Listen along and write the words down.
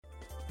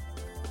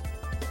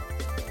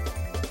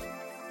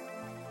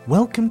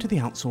Welcome to the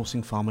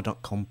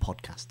OutsourcingPharma.com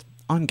podcast.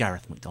 I'm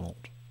Gareth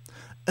MacDonald.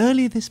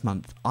 Earlier this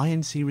month,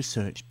 INC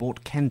Research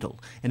bought Kendall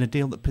in a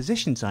deal that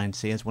positions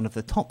INC as one of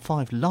the top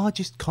 5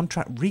 largest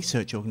contract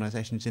research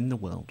organisations in the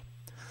world.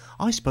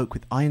 I spoke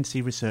with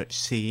INC Research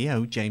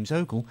CEO James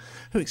Ogle,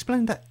 who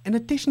explained that in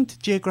addition to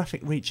geographic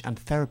reach and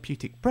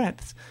therapeutic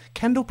breadth,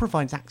 Kendall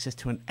provides access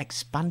to an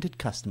expanded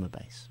customer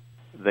base.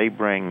 They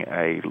bring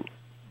a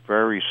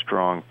very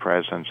strong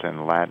presence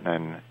in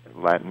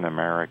Latin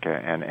America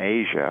and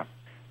Asia,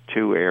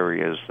 two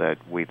areas that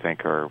we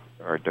think are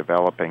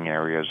developing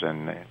areas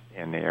in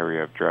the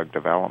area of drug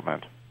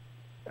development.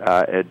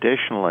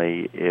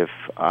 Additionally, if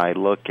I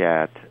look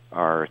at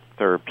our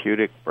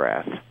therapeutic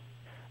breadth,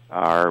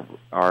 our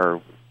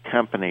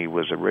company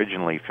was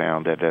originally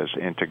founded as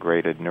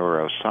Integrated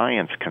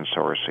Neuroscience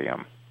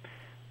Consortium,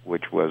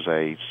 which was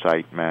a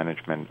site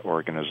management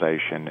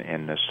organization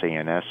in the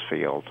CNS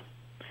field.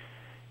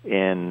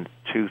 In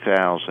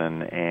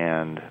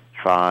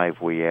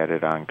 2005, we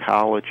added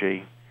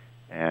oncology,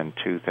 and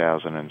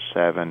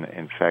 2007,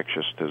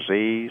 infectious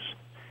disease.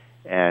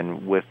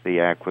 And with the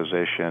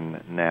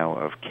acquisition now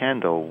of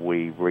Kendall,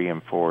 we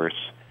reinforce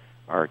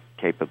our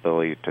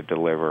capability to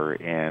deliver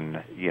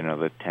in,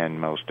 the 10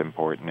 most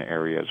important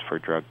areas for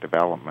drug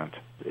development.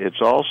 It's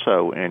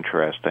also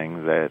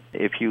interesting that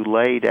if you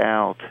laid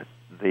out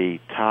the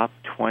top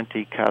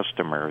 20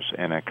 customers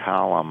in a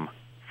column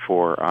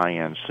for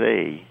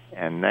INC,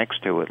 and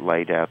next to it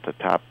laid out the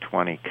top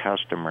 20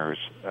 customers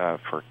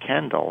for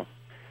Kendall,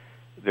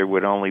 there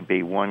would only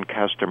be one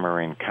customer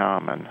in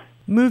common.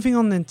 Moving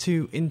on then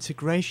to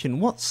integration,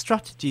 what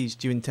strategies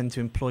do you intend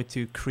to employ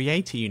to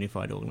create a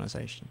unified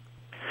organisation?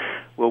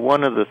 Well,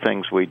 one of the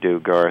things we do,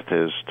 Garth,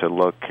 is to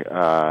look,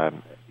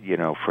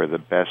 for the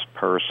best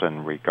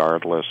person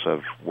regardless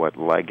of what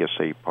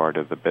legacy part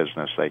of the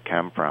business they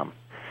come from.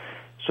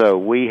 So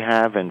we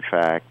have, in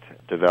fact,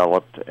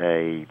 developed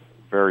a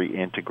very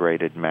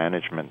integrated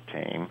management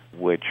team,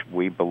 which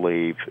we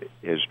believe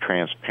is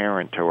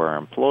transparent to our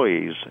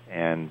employees,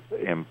 and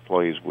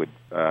employees would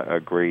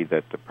agree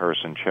that the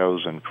person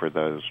chosen for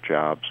those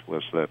jobs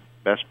was the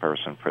best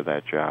person for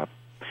that job.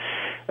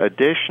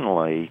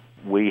 Additionally,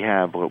 we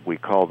have what we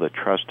call the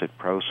trusted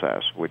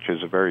process, which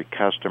is a very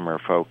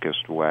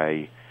customer-focused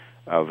way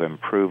of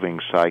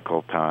improving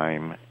cycle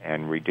time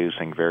and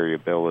reducing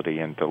variability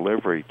in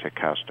delivery to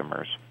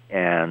customers.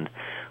 And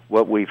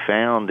what we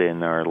found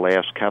in our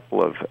last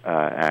couple of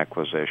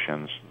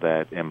acquisitions,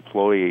 that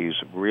employees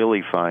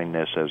really find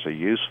this as a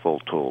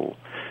useful tool,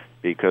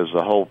 because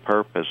the whole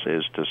purpose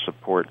is to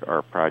support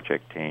our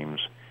project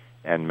teams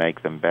and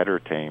make them better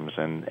teams,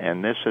 and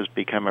this has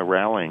become a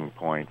rallying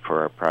point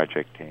for our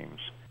project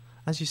teams.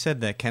 As you said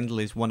there, Kendall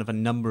is one of a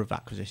number of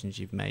acquisitions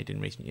you've made in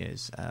recent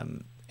years.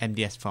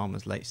 MDS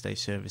Pharma's late-stage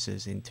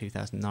services in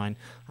 2009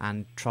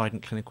 and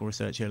Trident Clinical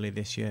Research earlier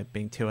this year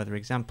being two other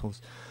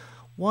examples.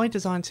 Why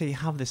does INC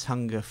have this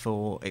hunger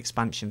for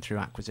expansion through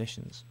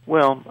acquisitions?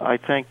 Well, I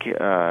think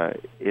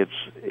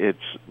it's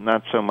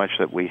not so much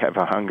that we have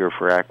a hunger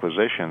for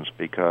acquisitions,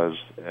 because,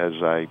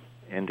 as I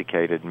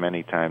indicated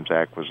many times,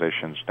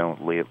 acquisitions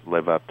don't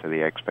live up to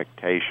the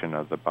expectation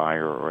of the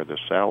buyer or the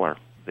seller.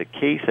 The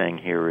key thing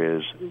here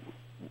is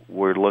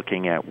we're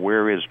looking at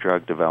where is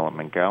drug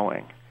development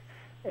going.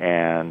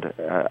 And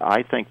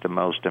I think the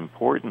most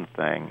important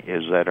thing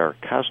is that our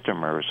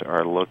customers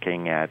are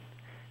looking at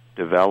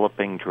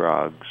developing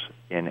drugs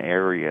in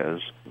areas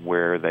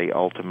where they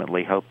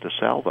ultimately hope to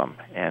sell them.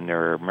 And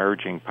there are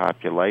emerging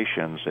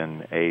populations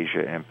in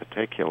Asia in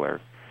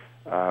particular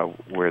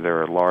where there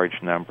are a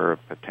large number of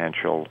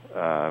potential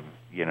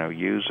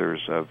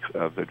users of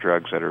the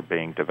drugs that are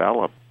being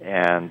developed.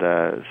 And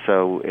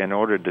so in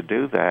order to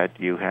do that,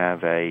 you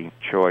have a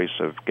choice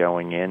of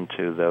going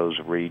into those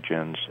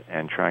regions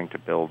and trying to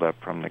build up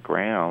from the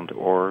ground,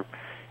 or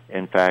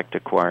in fact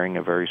acquiring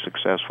a very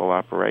successful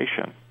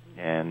operation.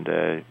 And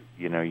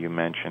you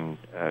mentioned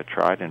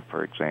Trident,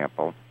 for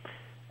example,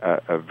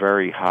 a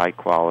very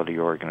high-quality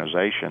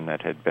organization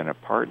that had been a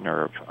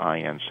partner of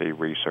INC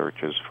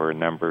Research's for a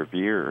number of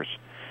years.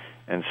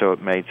 And so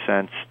it made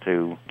sense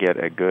to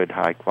get a good,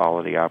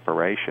 high-quality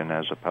operation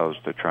as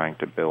opposed to trying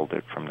to build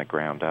it from the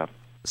ground up.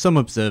 Some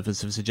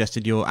observers have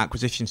suggested your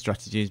acquisition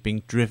strategy is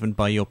being driven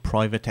by your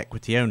private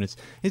equity owners.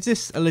 Is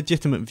this a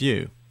legitimate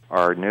view?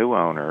 Our new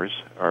owners,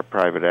 our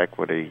private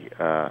equity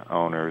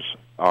owners,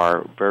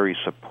 are very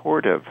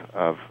supportive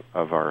of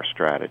our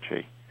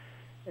strategy.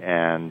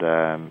 And,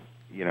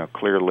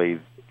 clearly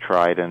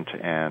Trident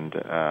and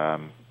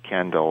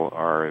Kendall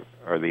are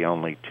the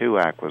only two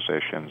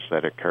acquisitions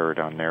that occurred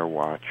on their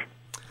watch.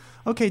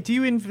 Okay, do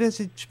you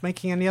envisage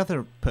making any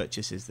other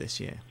purchases this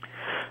year?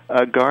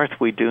 Garth,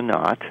 we do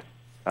not.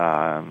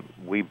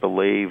 We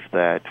believe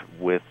that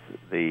with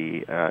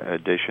the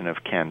addition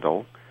of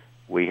Kendall,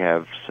 we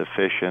have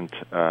sufficient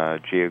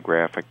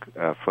geographic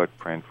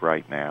footprint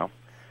right now.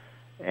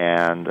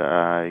 And,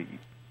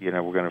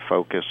 we're going to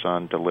focus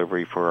on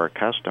delivery for our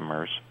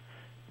customers.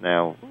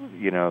 Now,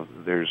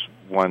 there's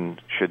one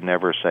should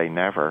never say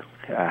never.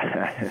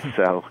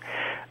 So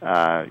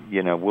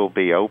we'll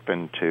be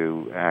open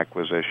to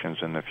acquisitions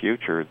in the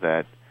future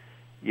that,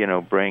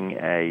 bring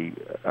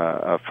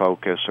a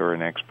focus or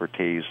an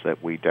expertise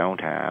that we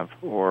don't have,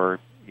 or,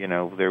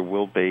 there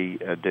will be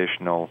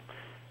additional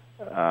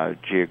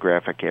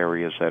geographic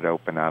areas that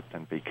open up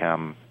and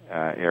become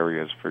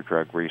areas for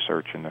drug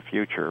research in the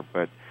future.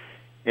 But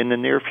in the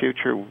near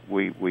future,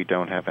 we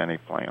don't have any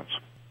plans.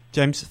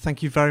 James,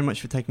 thank you very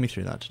much for taking me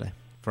through that today.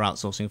 For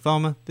Outsourcing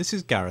Pharma, this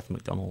is Gareth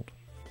McDonald.